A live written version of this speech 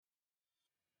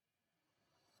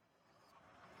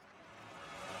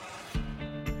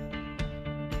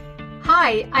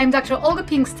Hi, I'm Dr. Olga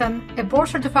Pinkston, a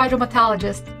board-certified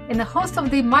rheumatologist and the host of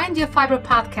the Mind Your Fibro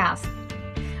podcast.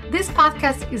 This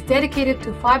podcast is dedicated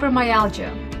to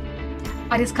fibromyalgia.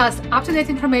 I discuss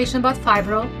up-to-date information about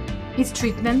fibro, its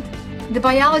treatment, the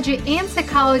biology and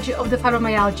psychology of the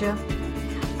fibromyalgia.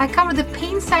 I cover the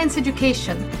pain science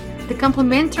education, the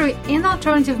complementary and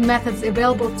alternative methods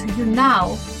available to you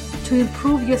now to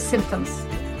improve your symptoms.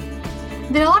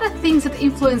 There are a lot of things that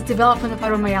influence development of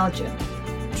fibromyalgia,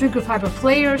 trigger fibro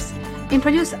flares, and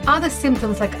produce other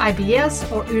symptoms like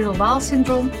IBS or irritable bowel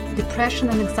syndrome, depression,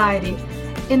 and anxiety,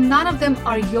 and none of them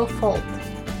are your fault.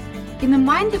 In the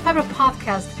Mind Your Fibro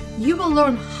podcast, you will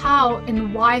learn how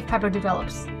and why fibro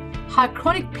develops, how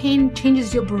chronic pain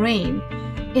changes your brain,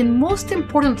 and most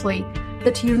importantly,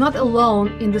 that you're not alone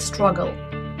in the struggle,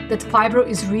 that fibro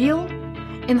is real,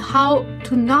 and how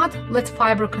to not let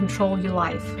fibro control your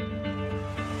life.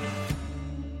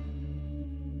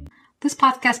 This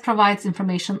podcast provides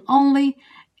information only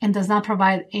and does not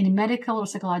provide any medical or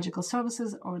psychological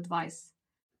services or advice.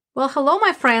 Well, hello,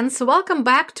 my friends. Welcome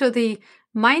back to the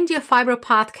Mind Your Fibro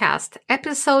podcast,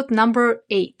 episode number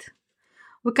 8.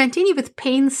 We continue with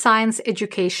pain science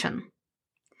education.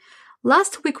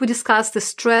 Last week, we discussed the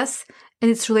stress and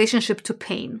its relationship to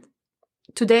pain.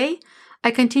 Today,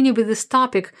 I continue with this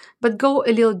topic, but go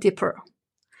a little deeper.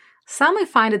 Some may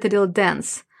find it a little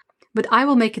dense, but I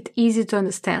will make it easy to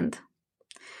understand.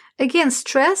 Again,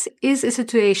 stress is a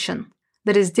situation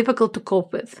that is difficult to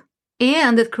cope with,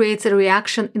 and it creates a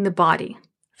reaction in the body,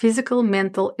 physical,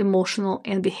 mental, emotional,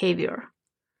 and behavior.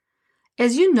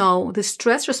 As you know, the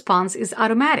stress response is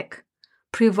automatic,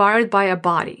 pre-wired by our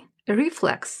body, a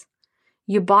reflex.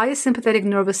 Your body's sympathetic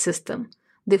nervous system,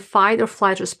 the fight or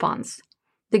flight response,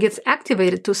 that gets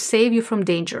activated to save you from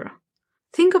danger.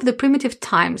 Think of the primitive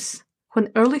times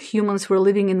when early humans were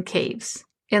living in caves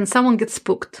and someone gets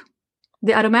spooked.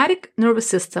 The automatic nervous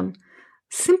system,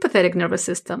 sympathetic nervous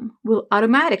system, will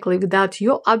automatically, without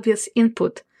your obvious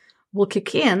input, will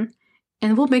kick in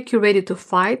and will make you ready to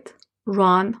fight,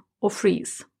 run, or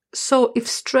freeze. So if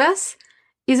stress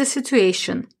is a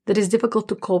situation that is difficult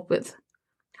to cope with,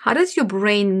 how does your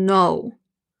brain know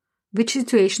which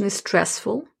situation is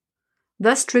stressful,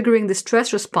 thus triggering the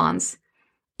stress response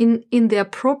in the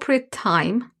appropriate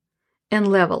time and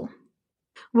level?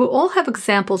 We all have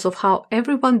examples of how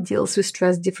everyone deals with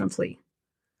stress differently.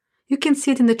 You can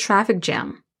see it in the traffic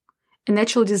jam, a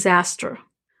natural disaster,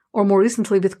 or more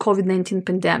recently with COVID-19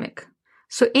 pandemic.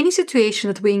 So any situation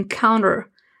that we encounter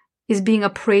is being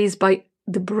appraised by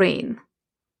the brain,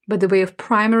 by the way of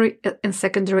primary and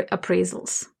secondary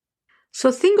appraisals.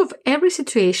 So think of every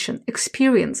situation,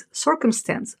 experience,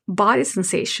 circumstance, body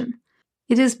sensation.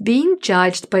 It is being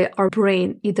judged by our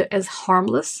brain either as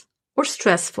harmless or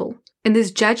stressful, and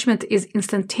this judgment is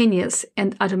instantaneous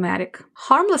and automatic.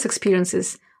 Harmless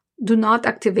experiences do not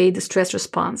activate the stress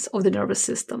response of the nervous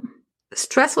system. A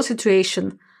stressful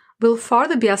situation will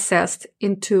further be assessed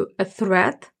into a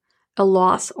threat, a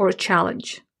loss, or a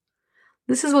challenge.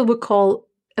 This is what we call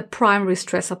a primary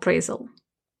stress appraisal.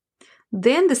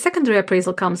 Then the secondary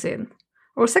appraisal comes in,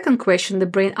 or second question the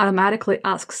brain automatically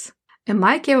asks, am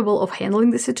I capable of handling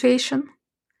the situation?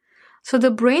 So the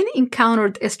brain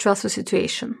encountered a stressful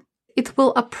situation. It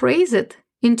will appraise it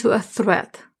into a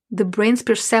threat, the brain's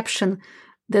perception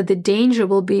that the danger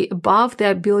will be above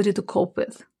the ability to cope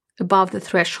with, above the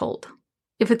threshold.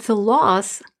 If it's a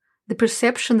loss, the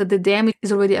perception that the damage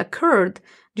is already occurred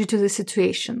due to the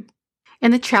situation.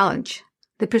 And a challenge,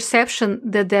 the perception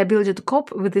that the ability to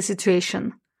cope with the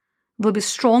situation will be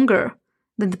stronger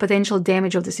than the potential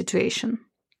damage of the situation.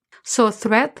 So a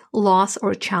threat, loss,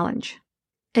 or a challenge.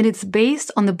 And it's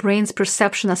based on the brain's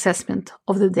perception assessment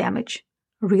of the damage,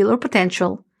 real or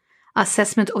potential,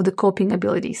 assessment of the coping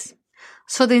abilities.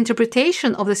 So the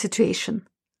interpretation of the situation,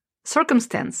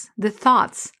 circumstance, the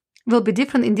thoughts will be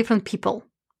different in different people,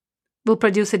 will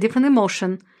produce a different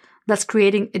emotion, thus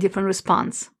creating a different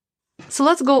response. So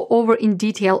let's go over in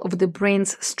detail over the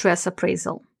brain's stress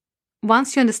appraisal.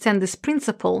 Once you understand this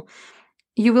principle,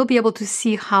 you will be able to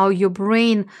see how your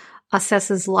brain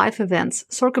assesses life events,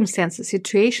 circumstances,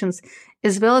 situations,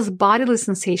 as well as bodily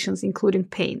sensations, including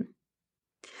pain.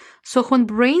 So when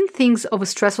brain thinks of a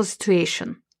stressful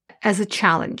situation as a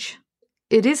challenge,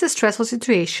 it is a stressful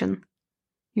situation.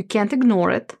 You can't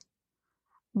ignore it,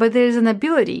 but there is an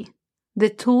ability, the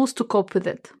tools to cope with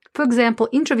it. For example,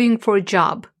 interviewing for a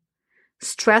job,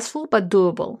 stressful but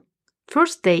doable.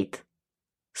 First date,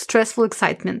 stressful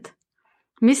excitement.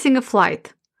 Missing a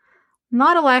flight,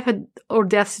 not a life or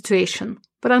death situation,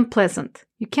 but unpleasant.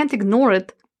 You can't ignore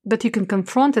it, but you can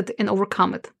confront it and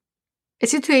overcome it. A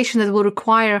situation that will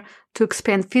require to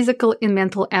expend physical and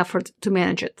mental effort to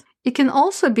manage it. It can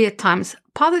also be at times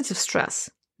positive stress,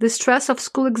 the stress of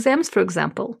school exams, for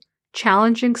example,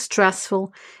 challenging,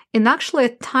 stressful, and actually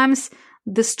at times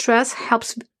the stress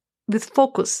helps with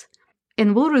focus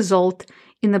and will result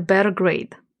in a better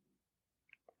grade.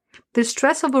 The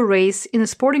stress of a race in a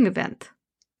sporting event.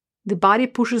 The body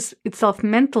pushes itself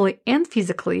mentally and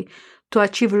physically to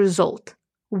achieve a result,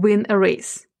 win a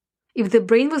race. If the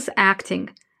brain was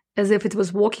acting as if it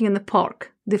was walking in the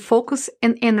park, the focus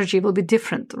and energy will be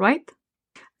different, right?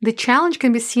 The challenge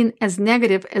can be seen as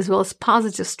negative as well as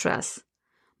positive stress,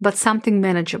 but something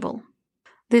manageable.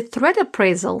 The threat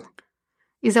appraisal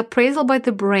is appraisal by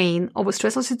the brain of a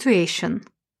stressful situation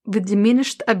with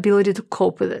diminished ability to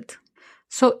cope with it.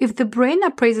 So if the brain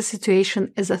appraises a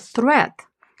situation as a threat,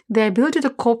 the ability to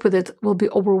cope with it will be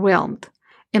overwhelmed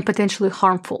and potentially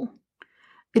harmful.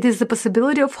 It is the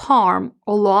possibility of harm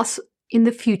or loss in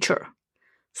the future,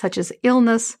 such as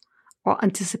illness or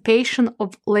anticipation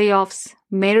of layoffs.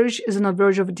 Marriage is on the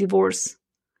verge of divorce.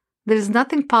 There is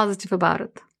nothing positive about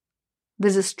it.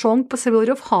 There's a strong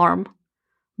possibility of harm,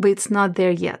 but it's not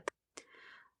there yet.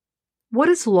 What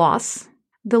is loss?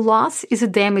 The loss is a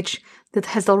damage that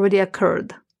has already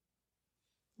occurred.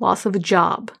 Loss of a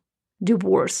job,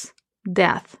 divorce,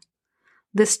 death.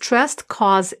 The stress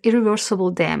causes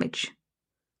irreversible damage.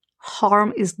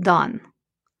 Harm is done.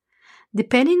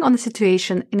 Depending on the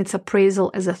situation and its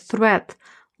appraisal as a threat,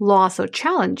 loss, or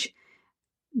challenge,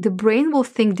 the brain will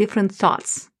think different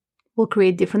thoughts, will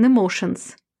create different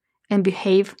emotions, and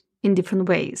behave in different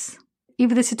ways.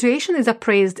 If the situation is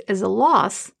appraised as a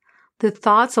loss, the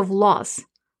thoughts of loss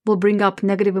will bring up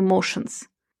negative emotions,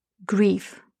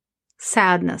 grief,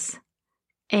 sadness,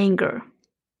 anger.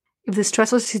 If the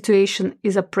stressful situation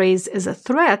is appraised as a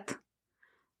threat,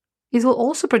 it will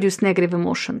also produce negative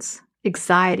emotions,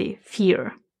 anxiety,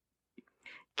 fear.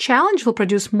 Challenge will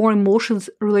produce more emotions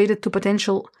related to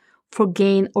potential for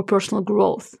gain or personal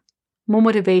growth, more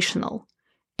motivational,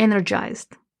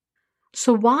 energized.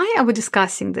 So why are we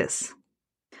discussing this?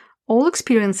 All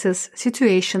experiences,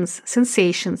 situations,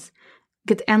 sensations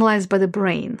get analyzed by the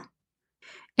brain,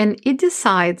 and it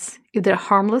decides if they're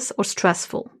harmless or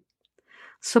stressful.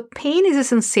 So pain is a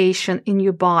sensation in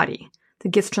your body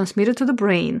that gets transmitted to the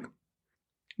brain.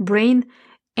 Brain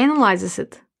analyzes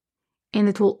it, and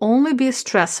it will only be a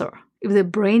stressor if the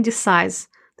brain decides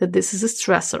that this is a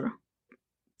stressor,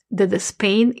 that this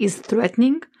pain is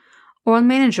threatening or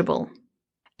unmanageable,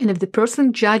 and if the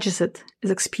person judges it as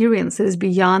experience that is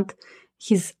beyond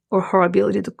his or her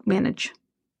ability to manage.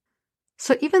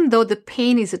 So even though the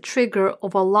pain is a trigger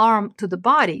of alarm to the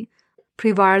body,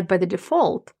 pre-wired by the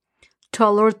default, to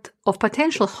alert of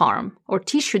potential harm or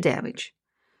tissue damage,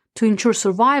 to ensure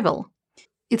survival,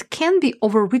 it can be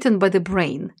overwritten by the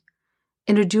brain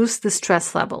and reduce the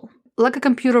stress level. Like a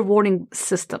computer warning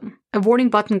system, a warning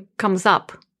button comes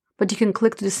up, but you can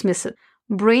click to dismiss it.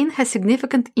 Brain has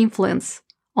significant influence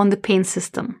on the pain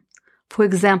system. For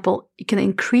example, it can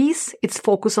increase its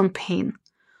focus on pain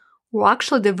or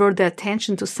actually divert the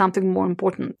attention to something more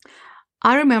important.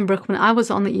 I remember when I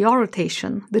was on the ER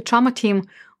rotation, the trauma team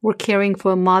were caring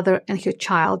for a mother and her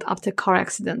child after a car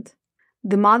accident.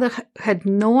 The mother had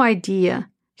no idea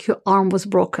her arm was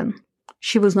broken.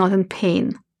 She was not in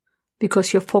pain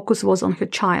because her focus was on her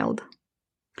child.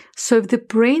 So if the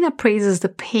brain appraises the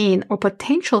pain or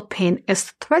potential pain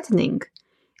as threatening,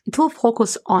 it will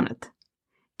focus on it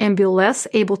and be less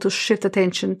able to shift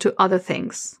attention to other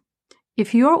things.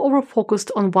 If you are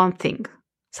over-focused on one thing,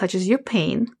 such as your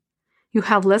pain, you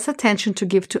have less attention to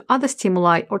give to other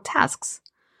stimuli or tasks,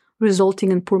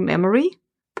 resulting in poor memory,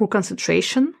 poor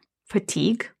concentration,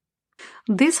 fatigue.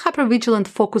 This hypervigilant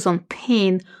focus on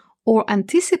pain or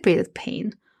anticipated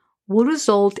pain will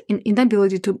result in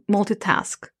inability to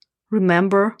multitask,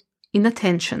 remember,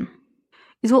 inattention.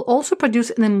 It will also produce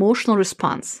an emotional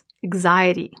response,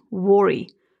 anxiety, worry,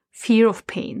 fear of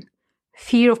pain,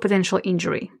 fear of potential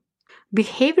injury.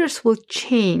 Behaviors will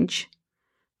change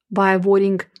by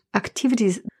avoiding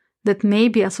activities that may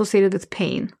be associated with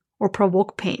pain or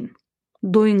provoke pain,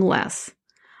 doing less,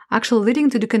 actually leading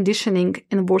to deconditioning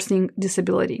and worsening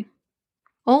disability.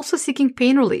 Also seeking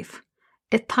pain relief,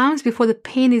 at times before the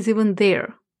pain is even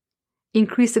there,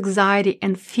 increased anxiety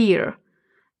and fear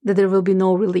that there will be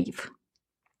no relief.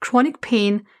 Chronic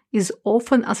pain is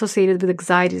often associated with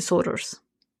anxiety disorders.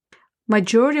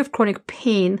 Majority of chronic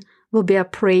pain will be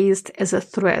appraised as a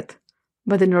threat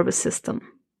by the nervous system.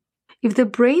 If the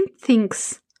brain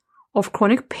thinks of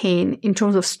chronic pain in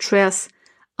terms of stress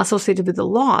associated with the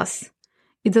loss,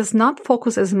 it does not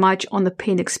focus as much on the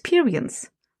pain experience,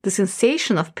 the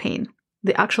sensation of pain,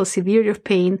 the actual severity of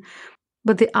pain,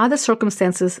 but the other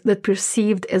circumstances that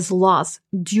perceived as loss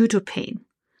due to pain,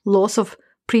 loss of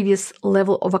previous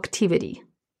level of activity,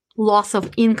 loss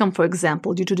of income, for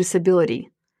example, due to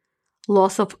disability,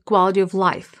 loss of quality of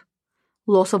life,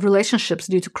 loss of relationships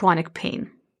due to chronic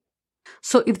pain.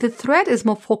 So if the threat is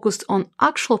more focused on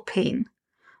actual pain,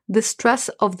 the stress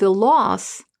of the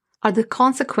loss are the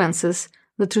consequences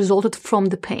that resulted from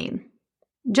the pain.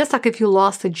 Just like if you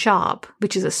lost a job,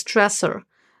 which is a stressor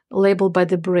labeled by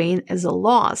the brain as a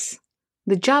loss,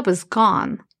 the job is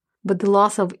gone, but the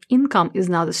loss of income is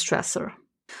now the stressor.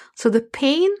 So the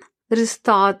pain that is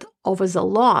thought of as a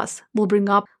loss will bring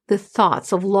up the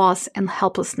thoughts of loss and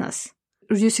helplessness,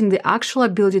 reducing the actual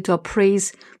ability to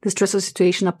appraise the stressful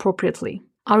situation appropriately.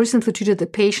 I recently treated a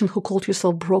patient who called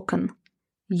herself broken,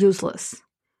 useless.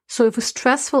 So if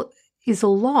stressful is a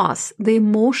loss, the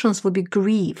emotions will be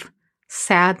grief,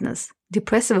 sadness,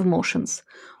 depressive emotions,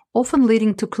 often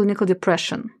leading to clinical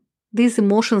depression. These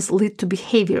emotions lead to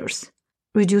behaviors,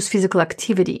 reduced physical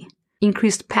activity,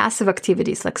 increased passive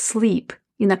activities like sleep,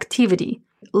 inactivity,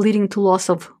 leading to loss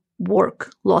of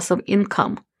work, loss of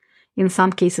income, in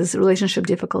some cases, relationship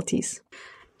difficulties.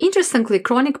 Interestingly,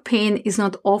 chronic pain is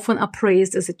not often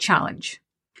appraised as a challenge.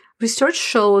 Research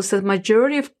shows that the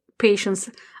majority of patients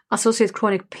associate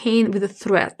chronic pain with a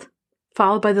threat,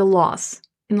 followed by the loss,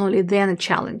 and only then a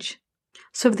challenge.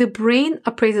 So if the brain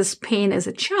appraises pain as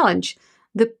a challenge,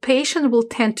 the patient will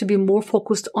tend to be more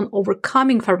focused on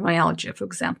overcoming fibromyalgia, for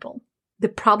example, the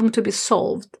problem to be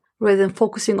solved, rather than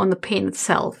focusing on the pain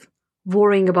itself,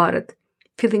 worrying about it,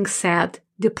 feeling sad,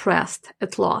 depressed,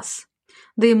 at loss.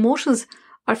 The emotions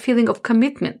are feeling of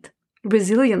commitment,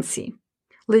 resiliency,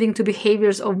 leading to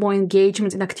behaviors of more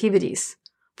engagement in activities.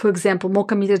 For example, more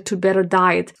committed to better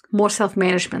diet, more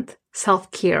self-management,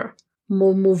 self-care,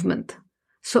 more movement.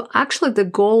 So actually the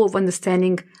goal of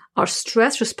understanding our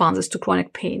stress responses to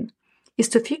chronic pain is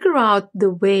to figure out the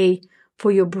way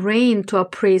for your brain to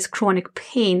appraise chronic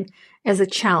pain as a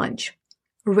challenge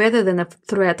rather than a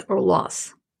threat or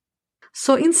loss.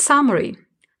 So in summary,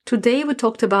 today we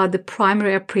talked about the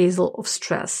primary appraisal of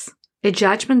stress, a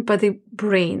judgment by the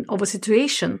brain of a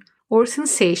situation or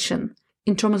sensation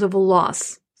in terms of a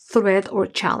loss, threat, or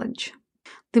challenge.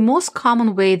 The most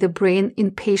common way the brain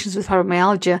in patients with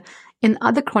fibromyalgia and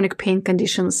other chronic pain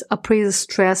conditions appraises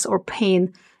stress or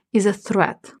pain is a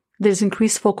threat. There's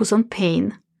increased focus on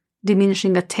pain,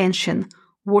 diminishing attention,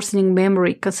 worsening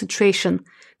memory, concentration,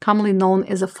 commonly known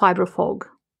as a fibrofog.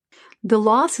 The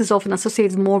loss is often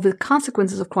associated more with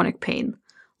consequences of chronic pain,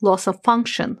 loss of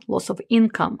function, loss of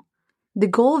income. The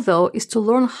goal, though, is to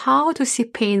learn how to see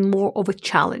pain more of a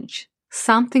challenge,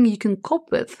 something you can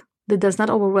cope with that does not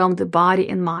overwhelm the body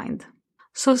and mind.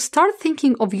 So start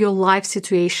thinking of your life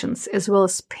situations as well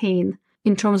as pain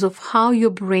in terms of how your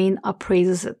brain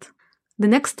appraises it. The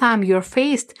next time you're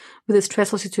faced with a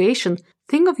stressful situation,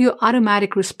 think of your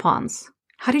automatic response.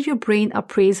 How did your brain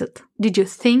appraise it? Did you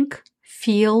think,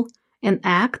 feel, and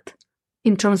act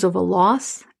in terms of a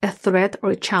loss, a threat,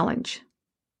 or a challenge?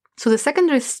 So the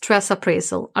secondary stress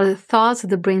appraisal are the thoughts that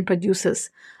the brain produces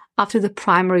after the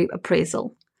primary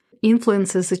appraisal,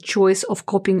 influences the choice of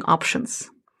coping options.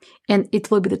 And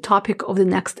it will be the topic of the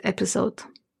next episode.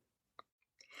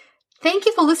 Thank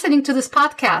you for listening to this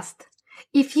podcast.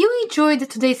 If you enjoyed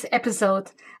today's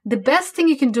episode, the best thing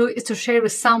you can do is to share it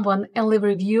with someone and leave a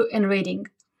review and rating.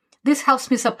 This helps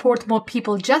me support more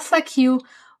people just like you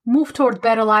move toward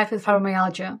better life with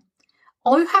fibromyalgia.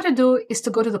 All you have to do is to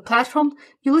go to the platform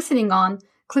you're listening on,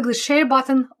 click the share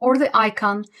button or the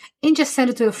icon, and just send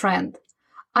it to a friend.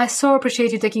 I so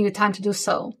appreciate you taking your time to do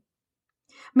so.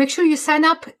 Make sure you sign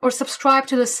up or subscribe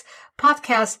to this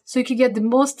podcast so you can get the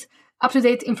most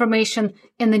up-to-date information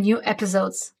in the new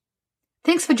episodes.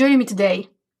 Thanks for joining me today,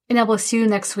 and I will see you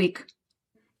next week.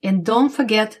 And don't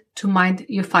forget to mind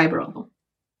your fibro.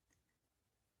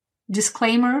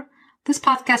 Disclaimer, this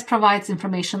podcast provides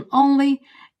information only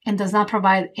and does not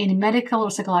provide any medical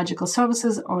or psychological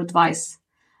services or advice.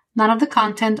 None of the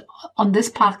content on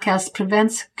this podcast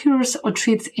prevents, cures, or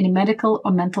treats any medical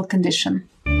or mental condition.